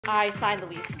I signed the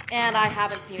lease and I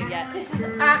haven't seen it yet. This is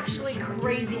actually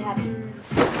crazy heavy.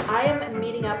 I am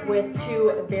meeting up with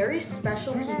two very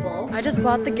special people. I just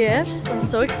bought the gifts. I'm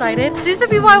so excited. These are the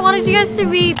people I wanted you guys to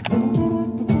meet.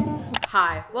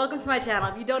 Hi, welcome to my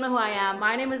channel. If you don't know who I am,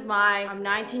 my name is Mai. I'm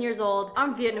 19 years old.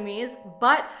 I'm Vietnamese,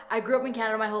 but I grew up in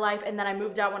Canada my whole life and then I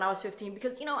moved out when I was 15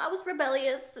 because, you know, I was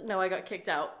rebellious. No, I got kicked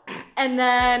out. And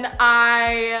then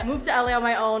I moved to LA on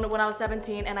my own when I was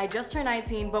 17 and I just turned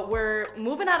 19, but we're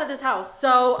moving out of this house.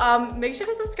 So make sure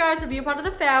to subscribe to be a part of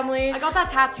the family. I got that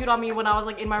tattooed on me when I was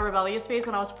like in my rebellious phase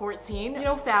when I was 14. You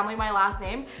know, family, my last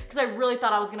name, because I really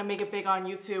thought I was gonna make it big on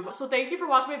YouTube. So thank you for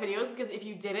watching my videos, because if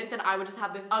you didn't, then I would just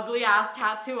have this ugly ass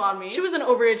tattoo on me. She was an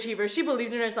overachiever. She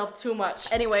believed in herself too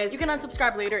much. Anyways, you can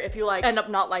unsubscribe later if you like end up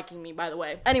not liking me, by the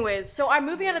way. Anyways, so I'm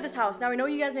moving out of this house. Now I know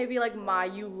you guys may be like, Mai,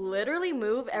 you literally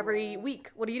move every week.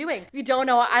 What are you doing? If you don't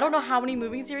know, I don't know how many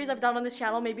moving series I've done on this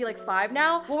channel, maybe like 5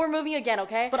 now. Well, we're moving again,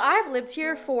 okay? But I've lived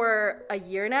here for a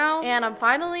year now and I'm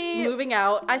finally moving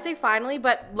out. I say finally,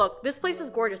 but look, this place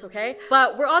is gorgeous, okay?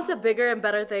 But we're on to bigger and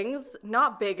better things.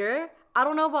 Not bigger. I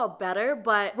don't know about better,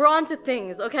 but we're on to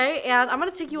things, okay? And I'm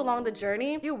gonna take you along the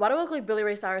journey. Ew, why do I look like Billy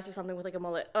Ray Cyrus or something with like a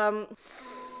mullet?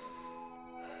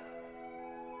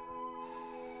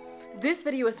 This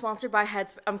video is sponsored by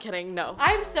I'm kidding, no.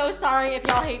 I'm so sorry if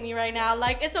y'all hate me right now.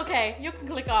 Like, it's okay, you can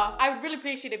click off. I would really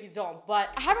appreciate it if you don't, but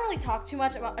I haven't really talked too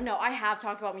much about, no, I have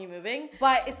talked about me moving,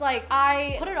 but it's like,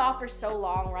 I put it off for so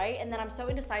long, right? And then I'm so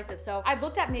indecisive. So I've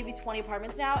looked at maybe 20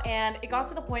 apartments now, and it got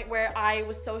to the point where I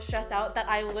was so stressed out that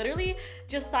I literally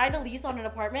just signed a lease on an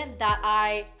apartment that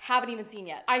I haven't even seen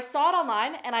yet. I saw it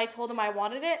online and I told them I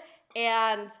wanted it,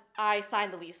 and I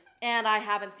signed the lease and I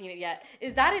haven't seen it yet.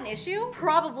 Is that an issue?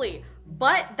 Probably,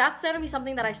 but that's gonna be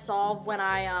something that I solve when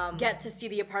I get to see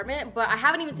the apartment, but I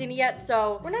haven't even seen it yet,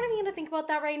 so we're not even gonna think about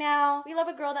that right now. We love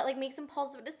a girl that like makes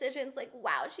impulsive decisions. Like,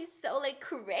 wow, she's so like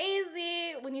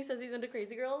crazy. When he says he's into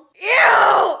crazy girls,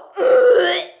 ew!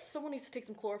 Someone needs to take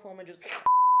some chloroform and just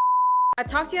I've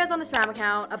talked to you guys on the spam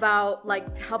account about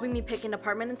like helping me pick an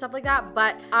apartment and stuff like that,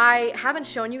 but I haven't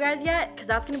shown you guys yet because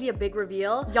that's gonna be a big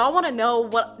reveal. Y'all wanna know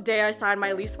what day I signed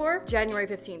my lease for? January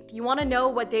 15th. You wanna know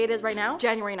what day it is right now?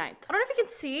 January 9th. I don't know if you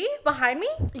can see behind me.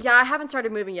 Yeah, I haven't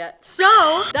started moving yet.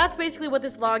 So that's basically what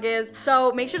this vlog is.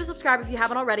 So make sure to subscribe if you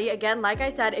haven't already. Again, like I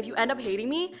said, if you end up hating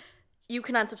me, you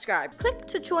can unsubscribe. Click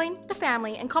to join the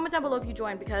family and comment down below if you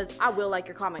join, because I will like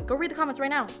your comment. Go read the comments right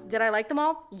now. Did I like them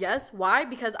all? Yes. Why?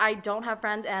 Because I don't have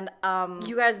friends and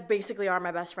you guys basically are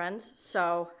my best friends,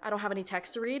 so I don't have any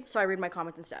text to read, so I read my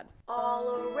comments instead. All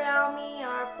around me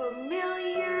are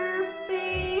familiar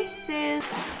faces.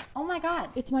 Oh my god,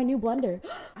 it's my new blender.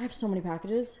 I have so many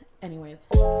packages. Anyways.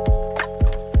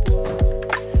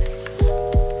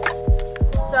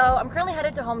 So I'm currently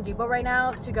headed to Home Depot right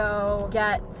now to go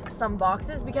get some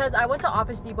boxes because I went to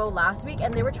Office Depot last week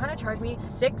and they were trying to charge me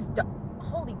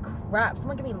holy crap,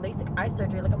 someone give me LASIK eye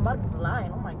surgery, like I'm about to be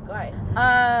blind. Oh my god.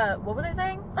 What was I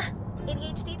saying?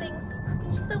 ADHD things.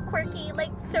 She's so quirky,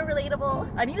 like so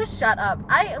relatable. I need to shut up.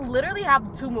 I literally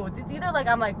have 2 moods. It's either like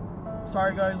I'm like,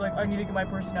 sorry guys, like I need to get my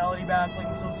personality back, like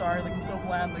I'm so sorry, like I'm so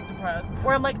bland, like depressed,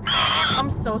 or I'm like, I'm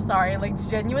so sorry, like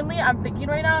genuinely I'm thinking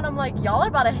right now and I'm like, y'all are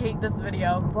about to hate this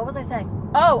video. What was I saying?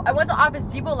 Oh, I went to Office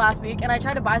Depot last week and I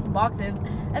tried to buy some boxes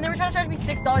and they were trying to charge me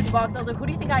 $6 a box. I was like, who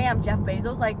do you think I am, Jeff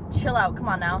Bezos? Like, chill out, come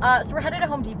on now. So we're headed to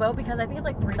Home Depot because I think it's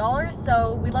like $3,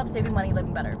 so we love saving money,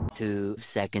 living better. 2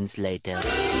 seconds later.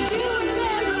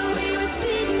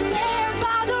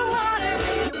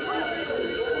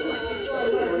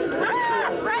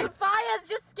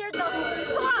 Just scared the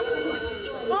fuck.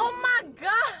 Oh my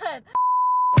god.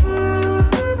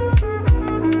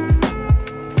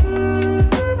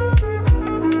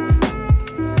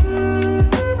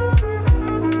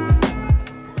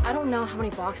 I don't know how many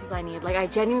boxes I need. Like, I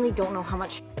genuinely don't know how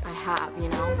much shit I have, you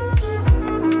know?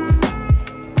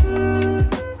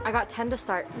 I got 10 to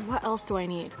start. What else do I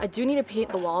need? I do need to paint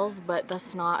the walls, but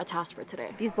that's not a task for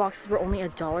today. These boxes were only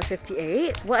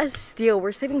 $1.58. What a steal.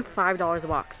 We're saving $5 a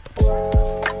box.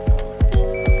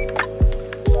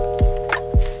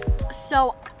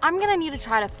 So I'm gonna need to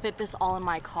try to fit this all in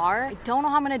my car. I don't know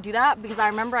how I'm gonna do that because I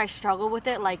remember I struggled with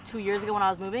it like 2 years ago when I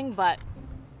was moving, but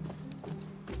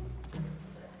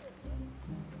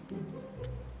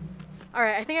all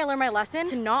right, I think I learned my lesson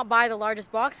to not buy the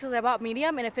largest box because I bought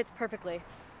medium and it fits perfectly.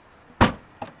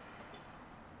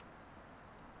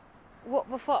 What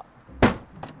the fuck?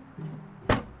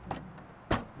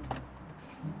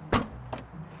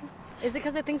 Is it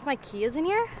because it thinks my key is in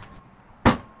here?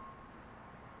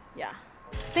 Yeah.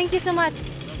 Thank you so much.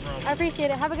 No I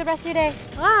appreciate it. Have a good rest of your day.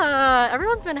 Ah,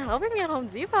 everyone's been helping me at Home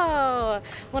Depot.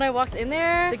 When I walked in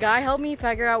there, the guy helped me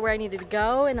figure out where I needed to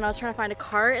go, and then I was trying to find a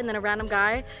cart, and then a random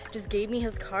guy just gave me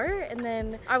his cart, and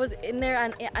then I was in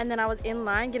there, and then I was in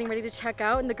line getting ready to check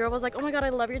out, and the girl was like, oh my god, I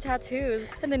love your tattoos.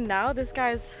 And then now this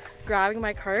guy's grabbing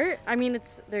my cart. I mean,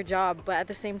 it's their job, but at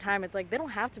the same time, it's like they don't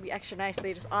have to be extra nice,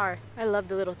 they just are. I love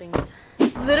the little things.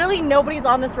 Literally nobody's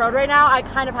on this road right now. I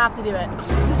kind of have to do it.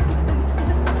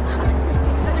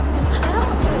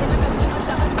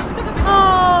 Oh,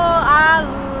 I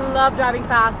love driving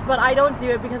fast, but I don't do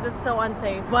it because it's so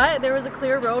unsafe. But there was a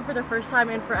clear road for the first time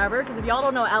in forever, because if y'all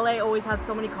don't know, LA always has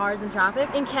so many cars and traffic.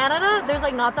 In Canada, there's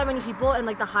like not that many people, and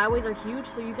like the highways are huge,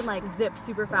 so you can like zip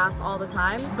super fast all the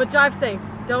time. But drive safe.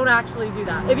 Don't actually do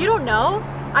that. If you don't know,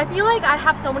 I feel like I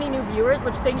have so many new viewers,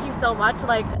 which thank you so much.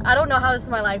 Like, I don't know how this is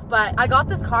my life, but I got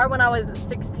this car when I was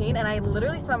 16, and I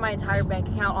literally spent my entire bank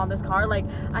account on this car. Like,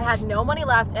 I had no money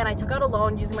left, and I took out a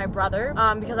loan using my brother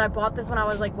because I bought this when I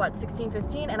was like, what, 16,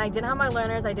 15, and I didn't have my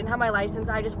learners, I didn't have my license.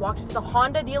 I just walked into the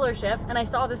Honda dealership, and I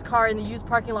saw this car in the used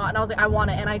parking lot, and I was like, I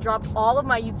want it, and I dropped all of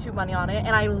my YouTube money on it,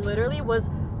 and I literally was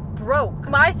broke.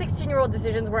 My 16-year-old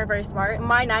decisions weren't very smart.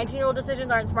 My 19-year-old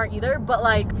decisions aren't smart either, but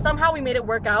like somehow we made it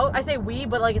work out. I say we,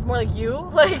 but like it's more like you.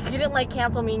 Like you didn't like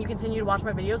cancel me and you continue to watch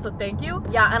my videos, so thank you.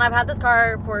 Yeah, and I've had this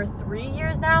car for 3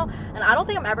 years now, and I don't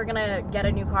think I'm ever gonna get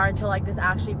a new car until like this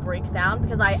actually breaks down,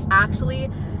 because I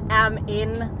actually am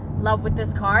in love with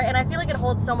this car, and I feel like it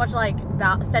holds so much like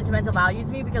sentimental value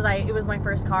to me because it was my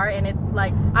first car, and it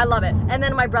like I love it. And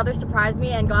then my brother surprised me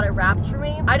and got it wrapped for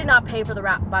me. I did not pay for the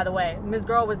wrap, by the way. Ms.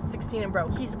 Girl was 16 and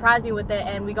broke. He surprised me with it,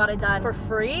 and we got it done for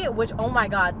free, which, oh my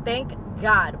god, thank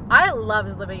God. I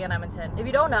loved living in Edmonton. If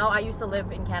you don't know, I used to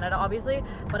live in Canada, obviously,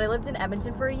 but I lived in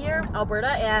Edmonton for a year, Alberta,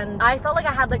 and I felt like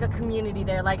I had like a community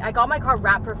there. Like I got my car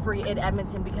wrapped for free in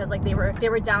Edmonton because like they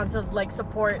were down to like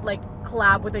support, like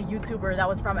collab with a YouTuber that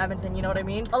was from Edmonton, you know what I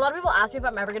mean? A lot of people ask me if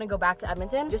I'm ever gonna go back to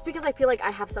Edmonton, just because I feel like I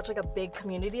have such like a big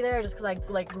community there, just because I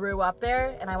like grew up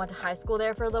there and I went to high school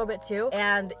there for a little bit too.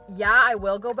 And yeah, I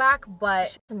will go back,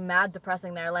 but it's mad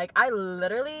depressing there. Like I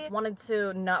literally wanted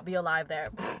to not be alive there.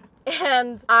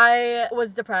 And I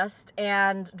was depressed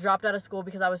and dropped out of school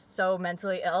because I was so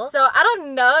mentally ill. So I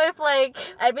don't know if like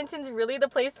Edmonton's really the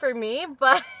place for me,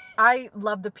 but I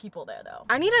love the people there though.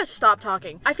 I need to stop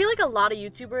talking. I feel like a lot of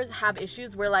YouTubers have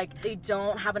issues where like they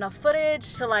don't have enough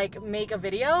footage to like make a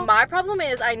video. My problem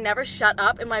is I never shut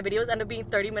up and my videos end up being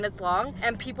 30 minutes long,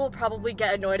 and people probably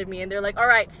get annoyed at me and they're like, all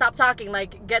right, stop talking,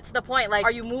 like get to the point. Like,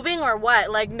 are you moving or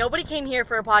what? Like nobody came here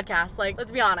for a podcast. Like,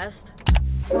 let's be honest.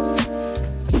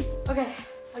 Okay,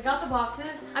 I got the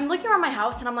boxes. I'm looking around my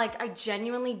house and I'm like, I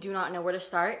genuinely do not know where to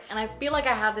start. And I feel like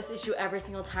I have this issue every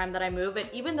single time that I move. And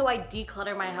even though I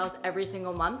declutter my house every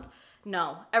single month,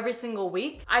 no, every single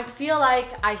week, I feel like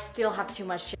I still have too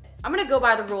much shit. I'm gonna go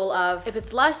by the rule of if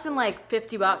it's less than like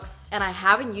 50 bucks and I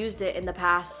haven't used it in the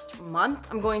past month,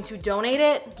 I'm going to donate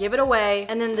it, give it away,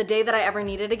 and then the day that I ever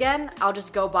need it again, I'll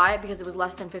just go buy it because it was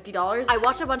less than $50. I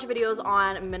watched a bunch of videos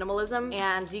on minimalism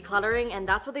and decluttering, and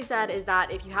that's what they said is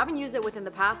that if you haven't used it within the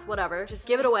past, whatever, just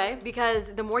give it away,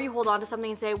 because the more you hold on to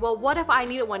something and say, well, what if I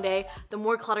need it one day, the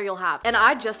more clutter you'll have. And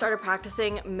I just started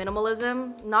practicing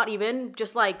minimalism, not even,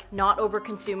 just like not over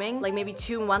consuming, like maybe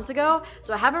 2 months ago.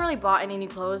 So I haven't really bought any new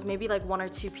clothes, maybe like 1 or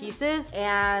 2 pieces,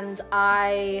 and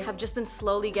I have just been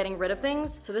slowly getting rid of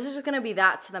things. So this is just gonna be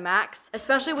that to the max,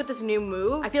 especially with this new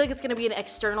move. I feel like it's gonna be an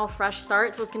external fresh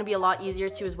start, so it's gonna be a lot easier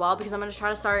too as well, because I'm gonna try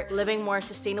to start living more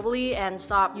sustainably and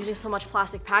stop using so much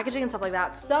plastic packaging and stuff like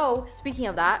that. So speaking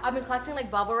of that, I've been collecting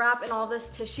like bubble wrap and all this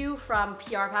tissue from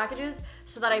PR packages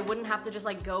so that I wouldn't have to just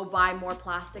like go buy more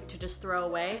plastic to just throw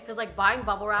away, because like buying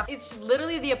bubble wrap, it's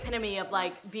literally the epitome of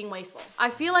like being wasteful. I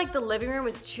feel like the living room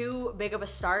is too big of a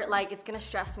start. Like it's gonna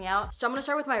stress me out. So I'm gonna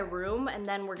start with my room and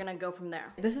then we're gonna go from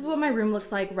there. This is what my room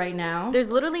looks like right now. There's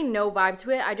literally no vibe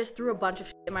to it. I just threw a bunch of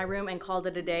shit in my room and called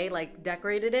it a day, like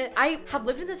decorated it. I have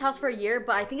lived in this house for a year,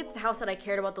 but I think it's the house that I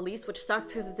cared about the least, which sucks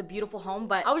because it's a beautiful home,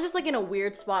 but I was just like in a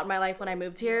weird spot in my life when I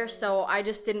moved here. So I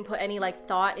just didn't put any like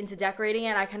thought into decorating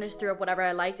it. I kind of just threw up whatever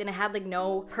I liked, and it had like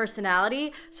no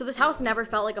personality. So this house never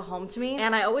felt like a home to me,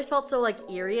 and I always felt so like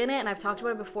eerie in it, and I've talked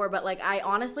about it before, but like I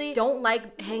honestly don't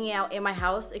like hanging out in my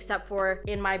house except for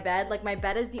in my bed. Like my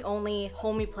bed is the only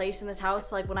homey place in this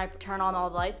house, like when I turn on all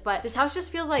the lights, but this house just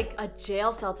feels like a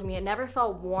jail cell to me. It never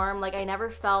felt warm. Like I never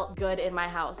felt good in my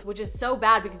house, which is so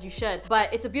bad because you should,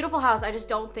 but it's a beautiful house. I just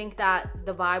don't think that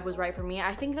the vibe was right for me.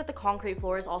 I think that the concrete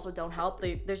floors also don't help.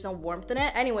 There's no warmth in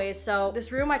it. Anyways, so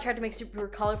this room I tried to make super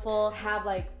colorful, have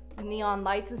like neon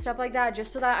lights and stuff like that,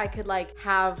 just so that I could like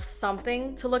have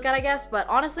something to look at, I guess. But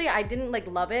honestly, I didn't like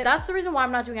love it. That's the reason why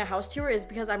I'm not doing a house tour, is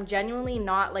because I'm genuinely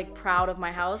not like proud of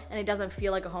my house and it doesn't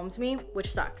feel like a home to me,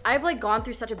 which sucks. I've like gone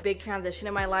through such a big transition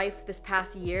in my life this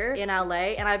past year in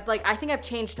LA, and I think I've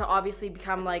changed to obviously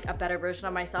become like a better version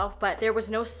of myself, but there was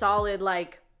no solid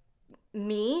like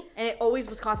me, and it always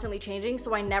was constantly changing,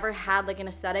 so I never had like an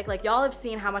aesthetic. Like, y'all have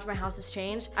seen how much my house has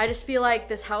changed. I just feel like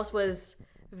this house was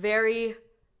very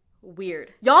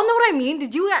weird. Y'all know what I mean?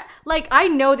 Did you, like, I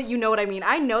know that you know what I mean.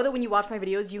 I know that when you watch my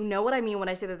videos, you know what I mean when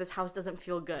I say that this house doesn't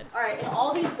feel good. All right, in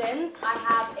all these bins, I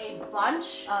have a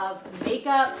bunch of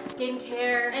makeup,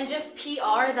 skincare, and just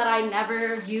PR that I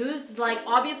never use. Like,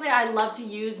 obviously, I love to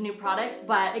use new products,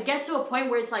 but it gets to a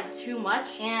point where it's like too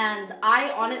much, and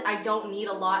I don't need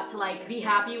a lot to like be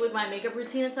happy with my makeup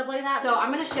routine and stuff like that. So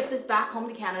I'm gonna ship this back home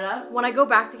to Canada. When I go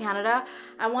back to Canada,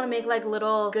 I wanna make like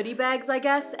little goodie bags, I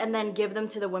guess, and then give them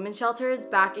to the women's shelters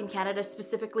back in Canada,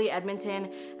 specifically Edmonton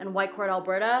and Whitecourt,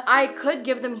 Alberta. I could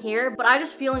give them here, but I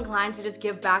just feel inclined to just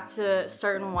give back to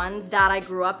certain ones that I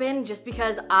grew up in, just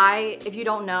because if you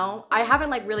don't know, I haven't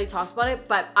like really talked about it,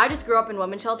 but I just grew up in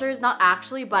women's shelters, not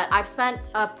actually, but I've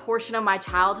spent a portion of my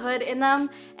childhood in them,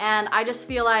 and I just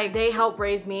feel like they helped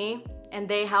raise me and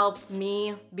they helped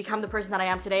me become the person that I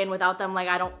am today, and without them, like,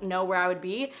 I don't know where I would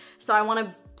be. So I want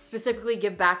to specifically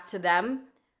give back to them.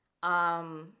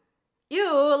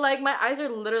 Ew, like my eyes are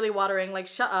literally watering, like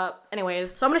shut up.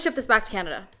 Anyways, so I'm gonna ship this back to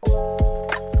Canada.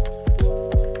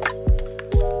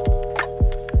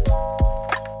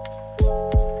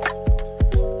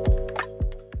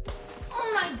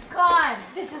 Oh my God,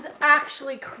 this is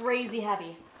actually crazy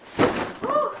heavy.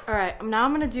 All right, now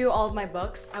I'm gonna do all of my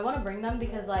books. I wanna bring them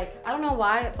because like, I don't know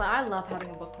why, but I love having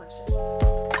a book collection.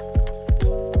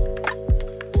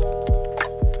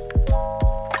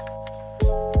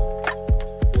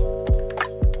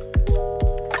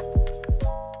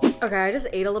 Okay, I just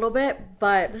ate a little bit,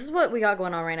 but this is what we got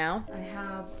going on right now. I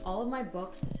have all of my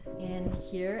books in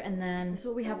here, and then this is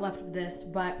what we have left of this,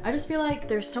 but I just feel like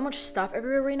there's so much stuff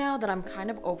everywhere right now that I'm kind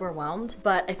of overwhelmed,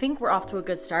 but I think we're off to a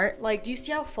good start. Like, do you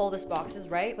see how full this box is,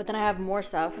 right? But then I have more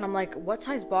stuff, and I'm like, what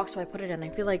size box do I put it in? I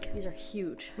feel like these are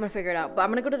huge. I'm gonna figure it out, but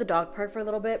I'm gonna go to the dog park for a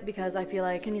little bit because I feel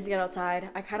like I need to get outside.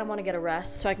 I kind of want to get a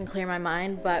rest so I can clear my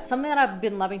mind, but something that I've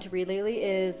been loving to read lately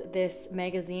is this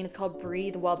magazine. It's called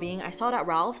Breathe Wellbeing. I saw it at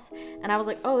Ralph's, and I was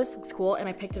like, oh, this looks cool, and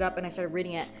I picked it up and I started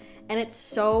reading it, and it's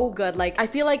so good. Like, I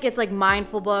feel like it's like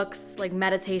mindful books, like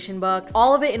meditation books,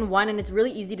 all of it in one, and it's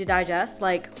really easy to digest.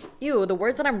 Like, ew, the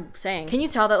words that I'm saying. Can you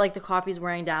tell that like the coffee's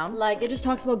wearing down? Like, it just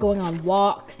talks about going on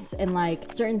walks and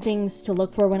like certain things to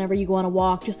look for whenever you go on a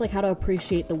walk, just like how to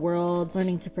appreciate the world,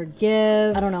 learning to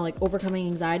forgive, I don't know, like overcoming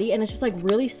anxiety. And it's just like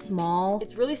really small.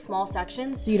 It's really small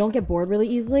sections, so you don't get bored really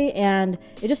easily. And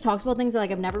it just talks about things that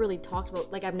like I've never really talked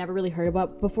about, like I've never really heard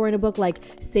about before in a book, like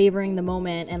savoring the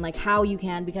moment and like how you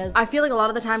can, because I feel like a lot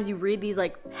of the times you read these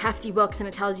like hefty books and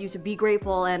it tells you to be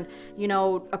grateful and, you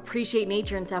know, appreciate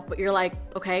nature and stuff, but you're like,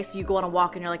 okay, so you go on a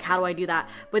walk and you're like, how do I do that?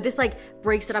 But this like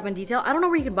breaks it up in detail. I don't know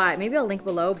where you can buy it. Maybe I'll link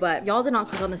below, but y'all did not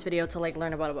click on this video to like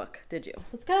learn about a book, did you?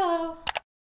 Let's go.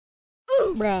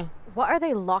 Ooh. Bruh, what are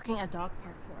they locking a dog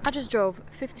park for? I just drove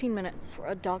 15 minutes for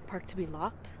a dog park to be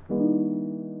locked.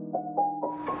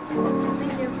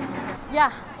 Thank you.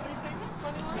 Yeah.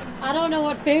 I don't know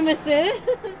what famous is.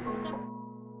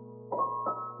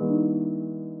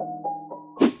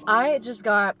 I just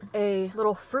got a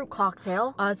little fruit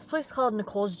cocktail. It's a place called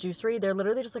Nicole's Juicery. They're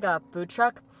literally just like a food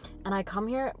truck, and I come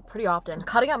here pretty often.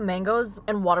 Cutting up mangoes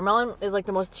and watermelon is like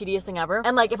the most tedious thing ever.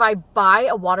 And like if I buy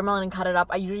a watermelon and cut it up,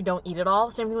 I usually don't eat it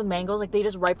all. Same thing with mangoes, like they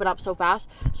just ripen up so fast.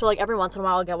 So like every once in a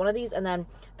while I'll get one of these, and then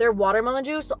their watermelon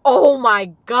juice, oh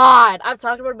my God. I've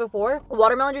talked about it before.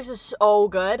 Watermelon juice is so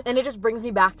good, and it just brings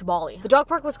me back to Bali. The dog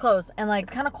park was closed, and like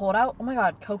it's kind of cold out. Oh my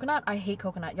God, coconut? I hate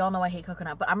coconut. Y'all know I hate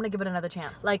coconut, but I'm gonna give it another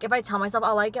chance. Like if I tell myself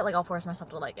I'll like it, like I'll force myself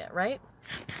to like it, right?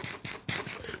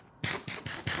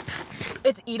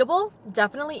 It's eatable,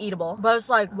 definitely eatable, but it's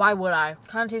like, why would I?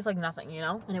 Kind of tastes like nothing, you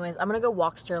know? Anyways, I'm gonna go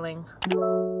walk Sterling.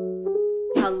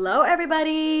 Hello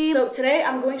everybody! So today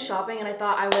I'm going shopping, and I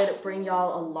thought I would bring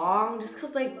y'all along just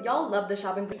because like y'all love the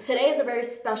shopping. Today is a very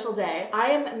special day.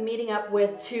 I am meeting up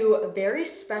with two very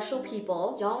special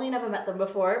people. Y'all ain't never met them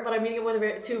before, but I'm meeting up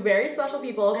with two very special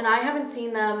people, and I haven't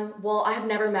seen them, well, I have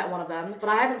never met one of them, but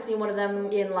I haven't seen one of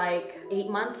them in like 8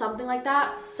 months, something like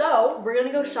that. So we're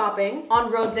gonna go shopping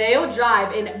on Rodeo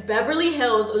Drive in Beverly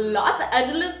Hills, Los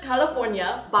Angeles,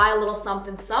 California. Buy a little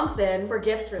something something for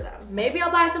gifts for them. Maybe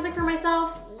I'll buy something for myself.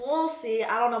 We'll see.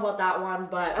 I don't know about that one,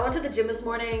 but I went to the gym this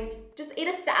morning. Just ate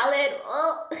a salad.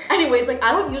 Ugh. Anyways, like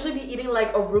I don't usually be eating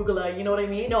like arugula, you know what I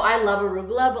mean? No, I love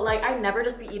arugula, but like I never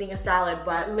just be eating a salad.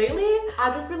 But lately,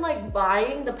 I've just been like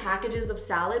buying the packages of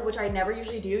salad, which I never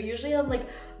usually do. Usually I'm like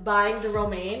buying the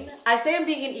romaine. I say I'm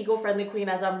being an eco-friendly queen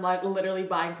as I'm like literally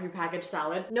buying prepackaged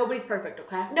salad. Nobody's perfect,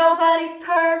 okay? Nobody's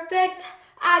perfect.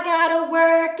 I gotta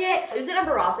work it. Is it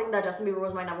embarrassing that Justin Bieber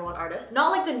was my #1 artist?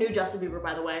 Not like the new Justin Bieber,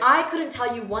 by the way. I couldn't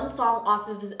tell you one song off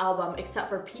of his album except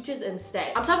for Peaches and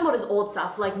Stay. I'm talking about his old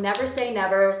stuff, like Never Say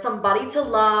Never, Somebody to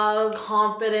Love,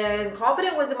 Confident.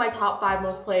 Confident was in my top 5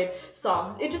 most played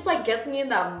songs. It just like gets me in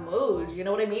that mood, you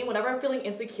know what I mean? Whenever I'm feeling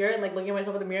insecure and like looking at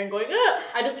myself in the mirror and going, ugh,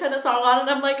 I just turn that song on and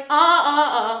I'm like,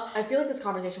 I feel like this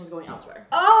conversation was going elsewhere.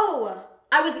 Oh!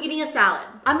 I was eating a salad.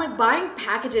 I'm like buying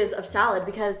packages of salad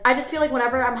because I just feel like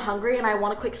whenever I'm hungry and I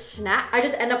want a quick snack, I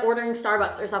just end up ordering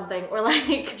Starbucks or something, or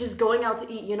like just going out to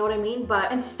eat, you know what I mean?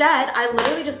 But instead, I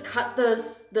literally just cut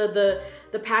the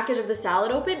package of the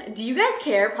salad open. Do you guys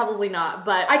care? Probably not,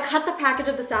 but I cut the package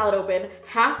of the salad open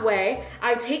halfway.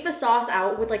 I take the sauce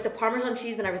out with like the Parmesan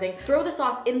cheese and everything, throw the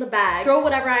sauce in the bag, throw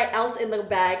whatever else in the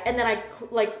bag, and then I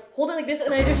like hold it like this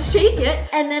and I just shake it,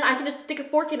 and then I can just stick a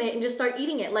fork in it and just start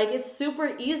eating it. Like it's super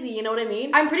easy, you know what I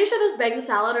mean? I'm pretty sure those bags of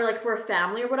salad are like for a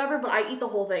family or whatever, but I eat the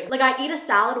whole thing. Like I eat a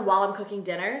salad while I'm cooking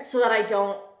dinner so that I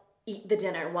don't eat the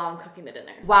dinner while I'm cooking the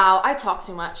dinner. Wow, I talk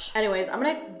too much. Anyways, I'm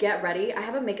gonna get ready. I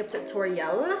have a makeup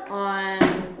tutorial on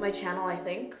my channel, I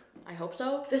think. I hope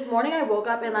so. This morning I woke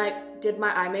up and like did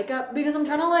my eye makeup because I'm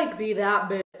trying to like be that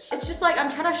bitch. It's just like I'm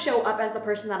trying to show up as the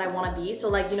person that I want to be. So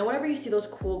like, you know, whenever you see those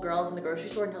cool girls in the grocery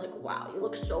store and you're like, wow, you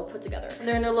look so put together. And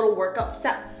they're in their little workout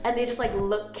sets and they just like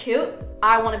look cute.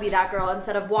 I want to be that girl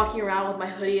instead of walking around with my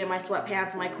hoodie and my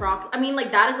sweatpants and my Crocs. I mean,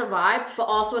 like that is a vibe, but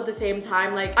also at the same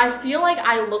time, like I feel like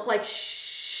I look like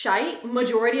shite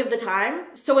majority of the time.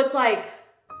 So it's like,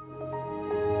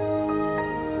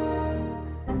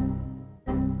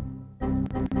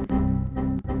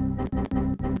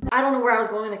 I don't know where I was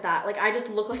going like that. Like I just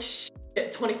look like shit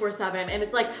 24/7, and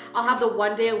it's like I'll have the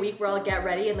one day a week where I'll get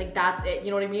ready and like that's it, you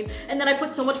know what I mean? And then I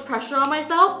put so much pressure on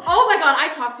myself. Oh my god, I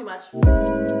talk too much.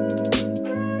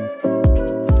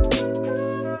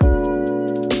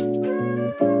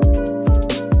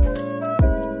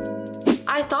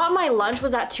 I thought my lunch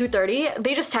was at 2:30.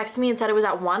 They just texted me and said it was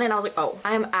at 1, and I was like, oh,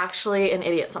 I am actually an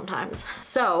idiot sometimes.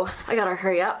 So I gotta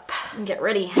hurry up and get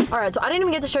ready. All right, so I didn't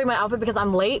even get to show you my outfit because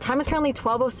I'm late. Time is currently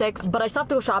 12:06, but I still have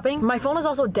to go shopping. My phone is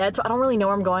also dead, so I don't really know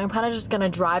where I'm going. I'm kind of just gonna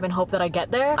drive and hope that I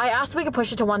get there. I asked if we could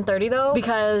push it to 1:30 though,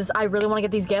 because I really want to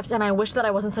get these gifts, and I wish that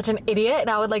I wasn't such an idiot and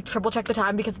I would like triple check the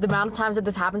time, because the amount of times that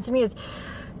this happens to me is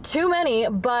too many.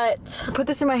 But I put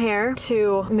this in my hair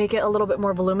to make it a little bit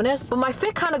more voluminous, but my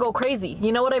fit kind of go crazy,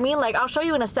 you know what I mean? Like I'll show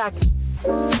you in a sec.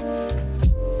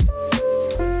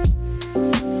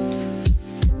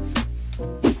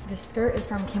 This skirt is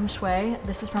from Kim Shui.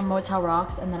 This is from Motel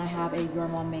Rocks, and then I have a Your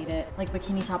Mom Made It like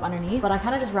bikini top underneath, but I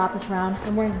kind of just wrap this around.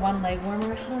 I'm wearing one leg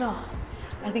warmer. I don't know,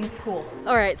 I think it's cool.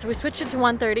 All right, so we switched it to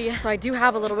 1:30, so I do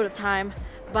have a little bit of time.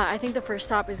 But I think the first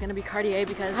stop is gonna be Cartier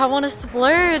because I wanna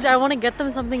splurge. I wanna get them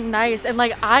something nice. And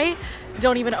like, I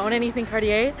don't even own anything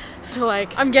Cartier. So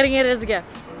like, I'm getting it as a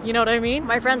gift. You know what I mean?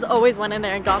 My friends always went in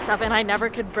there and got stuff, and I never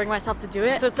could bring myself to do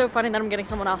it. So it's so funny that I'm getting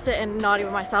someone else it and not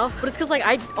even myself. But it's because like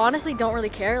I honestly don't really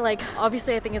care. Like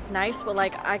obviously I think it's nice, but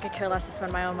like I could care less to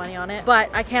spend my own money on it. But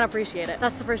I can't appreciate it.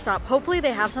 That's the first stop. Hopefully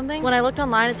they have something. When I looked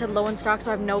online it said low in stock, so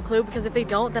I have no clue, because if they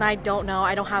don't, then I don't know.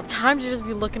 I don't have time to just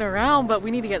be looking around, but we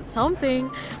need to get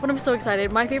something. But I'm so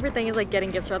excited. My favorite thing is like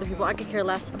getting gifts for other people. I could care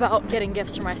less about getting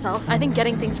gifts for myself. I think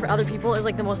getting things for other people is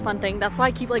like the most fun thing. That's why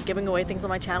I keep like giving away things on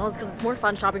my channel, is because it's more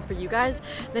fun shopping for you guys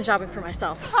than shopping for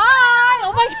myself. Hi!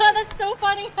 Oh my god, that's so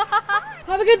funny.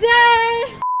 Have a good day!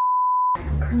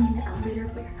 I'm currently in the elevator,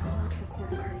 but you're not allowed to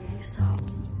record a Cartier, so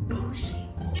bougie.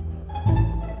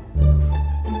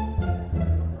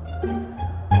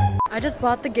 I just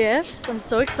bought the gifts. I'm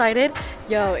so excited.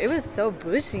 Yo, it was so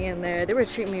bougie in there. They were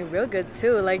treating me real good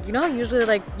too. Like, you know, usually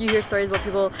like you hear stories about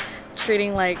people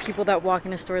treating like people that walk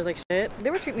into stores like shit.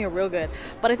 They were treating me real good.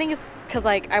 But I think it's because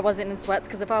like I wasn't in sweats,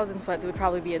 because if I was in sweats it would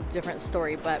probably be a different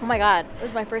story. But oh my god, it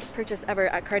was my first purchase ever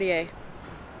at Cartier.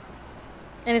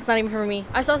 and it's not even for me.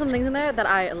 I saw some things in there that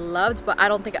I loved, but I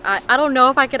don't know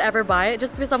if I could ever buy it,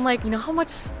 just because I'm like, you know how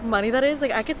much money that is?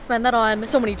 Like I could spend that on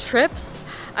so many trips.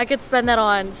 I could spend that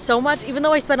on so much. Even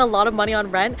though I spend a lot of money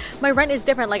on rent, my rent is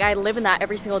different. Like I live in that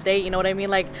every single day, you know what I mean?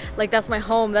 Like that's my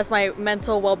home, that's my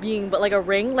mental well-being. But like a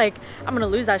ring, like I'm gonna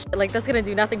lose that shit. Like that's gonna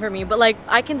do nothing for me. But like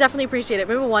I can definitely appreciate it.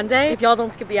 Maybe one day if y'all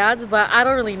don't skip the ads, but I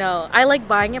don't really know. I like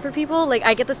buying it for people. Like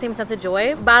I get the same sense of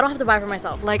joy, but I don't have to buy it for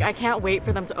myself. Like I can't wait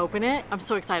for them to open it. I'm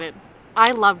so excited.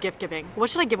 I love gift giving. What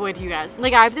should I give away to you guys?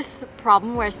 Like I have this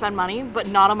problem where I spend money, but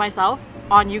not on myself,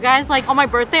 on you guys. Like on my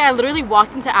birthday, I literally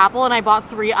walked into Apple and I bought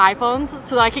 3 iPhones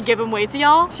so that I could give them away to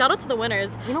y'all. Shout out to the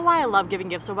winners. You know why I love giving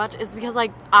gifts so much? Is because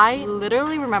like I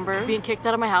literally remember being kicked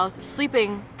out of my house,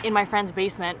 sleeping in my friend's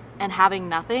basement and having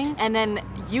nothing. And then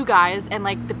you guys and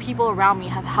like the people around me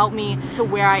have helped me to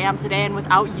where I am today. And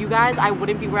without you guys, I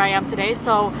wouldn't be where I am today.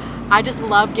 So I just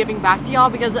love giving back to y'all,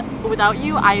 because without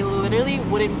you, I literally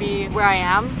wouldn't be where I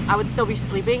am. I would still be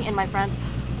sleeping in my friend's,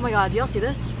 oh my God, do y'all see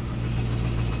this?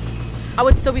 I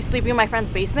would still be sleeping in my friend's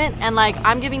basement, and like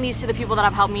I'm giving these to the people that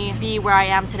have helped me be where I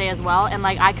am today as well, and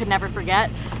like I could never forget.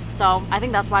 So I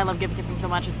think that's why I love gift giving so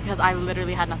much, is because I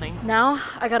literally had nothing. Now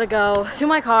I gotta go to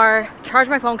my car, charge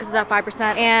my phone because it's at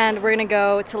 5%, and we're gonna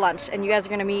go to lunch, and you guys are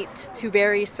gonna meet 2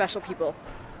 very special people.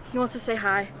 He wants to say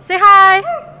hi. Say hi!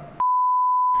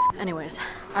 Anyways,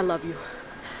 I love you.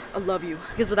 I love you.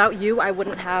 Because without you, I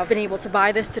wouldn't have been able to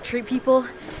buy this to treat people.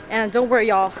 And don't worry,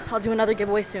 y'all. I'll do another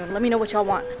giveaway soon. Let me know what y'all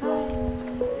want.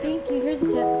 Thank you. Here's a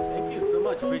tip. Thank you so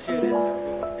much. Appreciate it.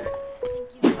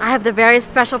 I have the very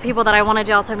special people that I wanted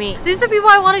y'all to meet. These are the people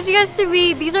I wanted you guys to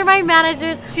meet. These are my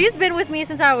managers. She's been with me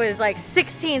since I was like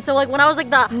 16. So like when I was like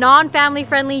the non-family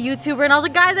friendly YouTuber, and I was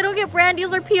like, guys, I don't get brand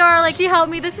deals or PR. Like she helped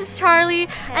me. This is Charlie.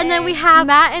 Hey. And then we have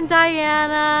Matt and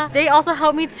Diana. They also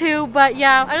helped me too. But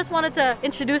yeah, I just wanted to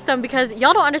introduce them because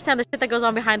y'all don't understand the shit that goes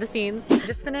on behind the scenes. I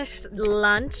just finished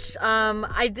lunch.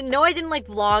 I didn't like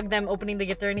vlog them opening the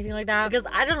gift or anything like that, because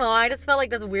I don't know. I just felt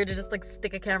like that's weird to just like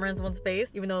stick a camera in someone's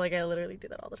face, even though like I literally do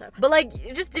that all the time. But like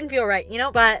it just didn't feel right, you know?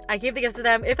 But I gave the gifts to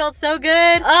them. It felt so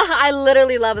good. I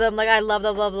literally love them. Like I love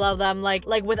them. Like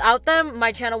without them,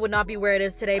 my channel would not be where it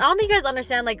is today. I don't think you guys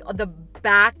understand like the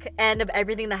back end of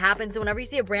everything that happens. So whenever you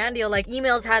see a brand deal, like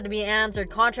emails had to be answered,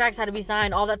 contracts had to be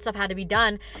signed, all that stuff had to be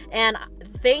done. And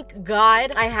thank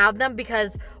God I have them,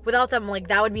 because without them, like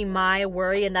that would be my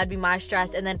worry and that'd be my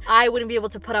stress, and then I wouldn't be able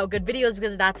to put out good videos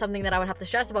because that's something that I would have to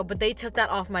stress about. But they took that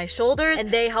off my shoulders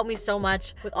and they helped me so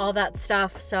much with all that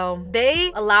stuff. So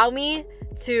they allow me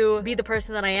to be the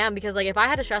person that I am, because like if I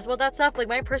had to stress about that stuff, like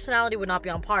my personality would not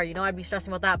be on par, you know? I'd be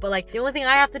stressing about that. But like the only thing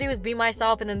I have to do is be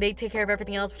myself, and then they take care of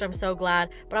everything else, which I'm so glad.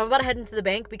 But I'm about to head into the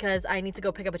bank because I need to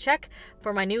go pick up a check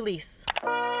for my new lease.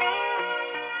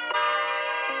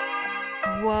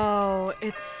 Whoa,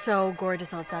 it's so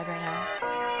gorgeous outside right now.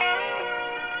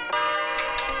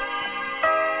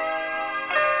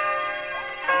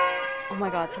 Oh my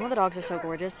God, some of the dogs are so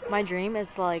gorgeous. My dream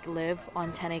is to like live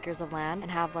on 10 acres of land and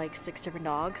have like 6 different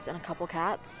dogs and a couple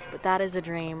cats. But that is a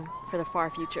dream for the far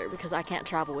future, because I can't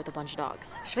travel with a bunch of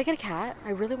dogs. Should I get a cat? I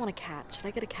really want a cat. Should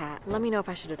I get a cat? Let me know if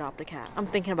I should adopt a cat. I'm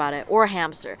thinking about it. Or a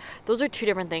hamster. Those are 2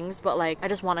 different things, but like I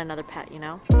just want another pet, you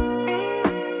know?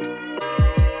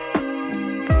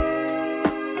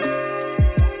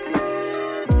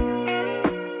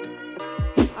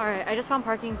 Alright, I just found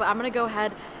parking, but I'm gonna go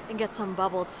ahead and get some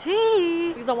bubble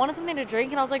tea because I wanted something to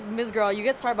drink, and I was like, Ms. Girl, you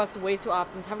get Starbucks way too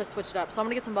often. Time to switch it up. So I'm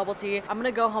gonna get some bubble tea. I'm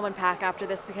gonna go home and pack after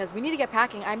this because we need to get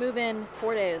packing. I move in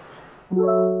 4 days.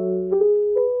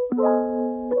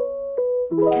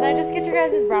 Can I just get your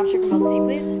guys' brown sugar milk tea,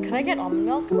 please? Could I get almond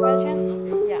milk by the chance?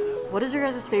 Yeah. What is your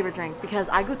guys' favorite drink? Because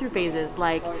I go through phases.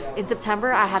 Like in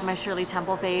September, I had my Shirley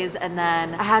Temple phase, and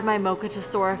then I had my Mocha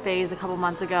Tesora phase a couple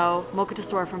months ago. Mocha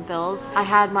Tesora from Phil's. I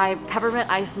had my peppermint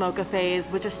ice mocha phase,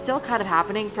 which is still kind of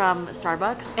happening from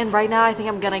Starbucks. And right now, I think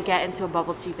I'm gonna get into a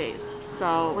bubble tea phase.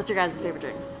 So what's your guys' favorite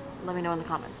drinks? Let me know in the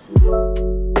comments.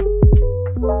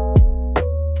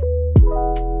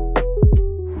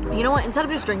 You know what? Instead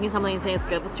of just drinking something and saying it's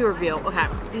good, let's do a review. Okay,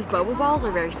 these boba balls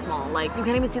are very small. Like, you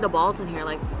can't even see the balls in here.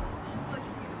 Like,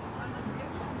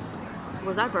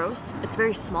 was that gross? It's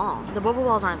very small. The boba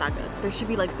balls aren't that good. They should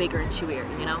be like bigger and chewier,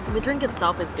 you know? The drink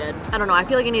itself is good. I don't know. I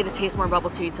feel like I need to taste more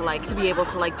bubble tea to be able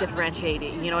to like differentiate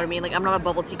it. You know what I mean? Like, I'm not a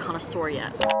bubble tea connoisseur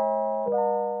yet.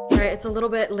 Alright, right, it's a little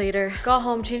bit later. Got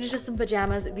home, changed into some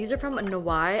pajamas. These are from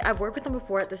Nawai. I've worked with them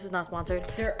before. This is not sponsored.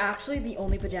 They're actually the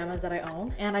only pajamas that I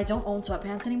own, and I don't own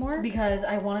sweatpants anymore because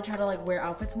I want to try to like wear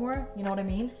outfits more, you know what I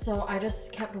mean? So I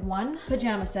just kept one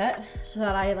pajama set so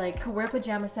that I like could wear a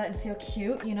pajama set and feel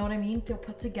cute, you know what I mean? Feel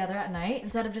put together at night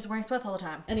instead of just wearing sweats all the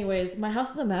time. Anyways, my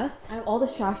house is a mess. I have all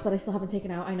this trash that I still haven't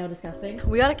taken out. I know, disgusting.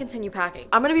 We gotta continue packing.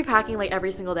 I'm gonna be packing like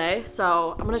every single day,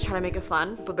 so I'm gonna try to make it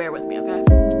fun, but bear with me, okay?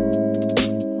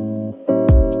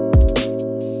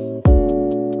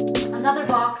 Another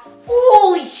box.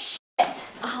 Holy shit!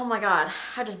 Oh my god,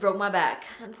 I just broke my back.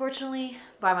 Unfortunately,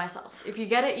 by myself. If you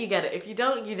get it, you get it. If you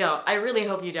don't, you don't. I really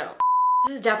hope you don't.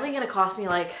 This is definitely gonna cost me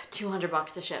like 200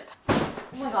 bucks to ship.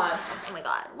 Oh my god. Oh my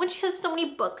god. When she has so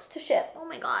many books to ship. Oh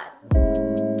my god.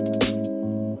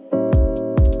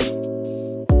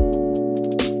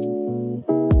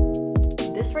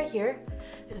 This right here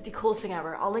is the coolest thing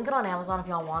ever. I'll link it on Amazon if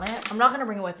y'all want it. I'm not gonna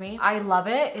bring it with me. I love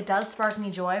it. It does spark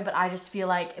me joy, but I just feel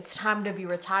like it's time to be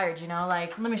retired, you know?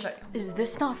 Like, let me show you. Is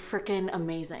this not freaking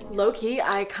amazing? Low-key,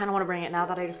 I kind of want to bring it now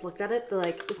that I just looked at it. But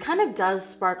like, this kind of does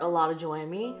spark a lot of joy in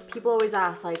me. People always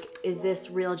ask like, is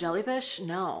this real jellyfish?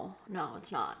 No,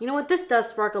 it's not. You know what? This does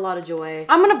spark a lot of joy.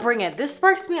 I'm gonna bring it. This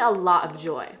sparks me a lot of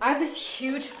joy. I have this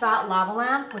huge fat lava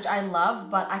lamp, which I love,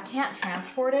 but I can't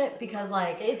transport it because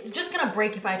like, it's just gonna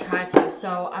break if I try to.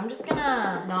 So I'm just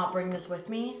gonna not bring this with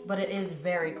me, but it is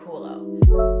very cool though.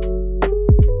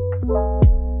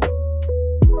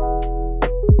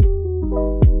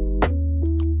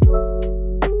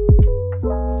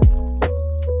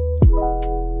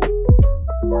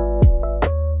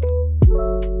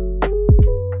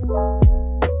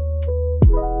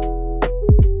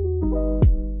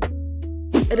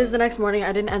 It is the next morning.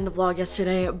 I didn't end the vlog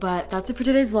yesterday, but that's it for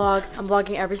today's vlog. I'm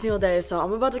vlogging every single day, so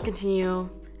I'm about to continue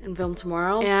and film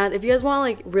tomorrow. And if you guys want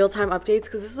like real-time updates,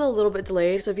 because this is a little bit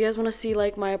delayed, so if you guys want to see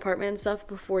like my apartment and stuff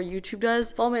before YouTube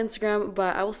does, follow my Instagram.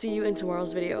 But I will see you in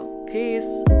tomorrow's video.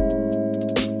 Peace.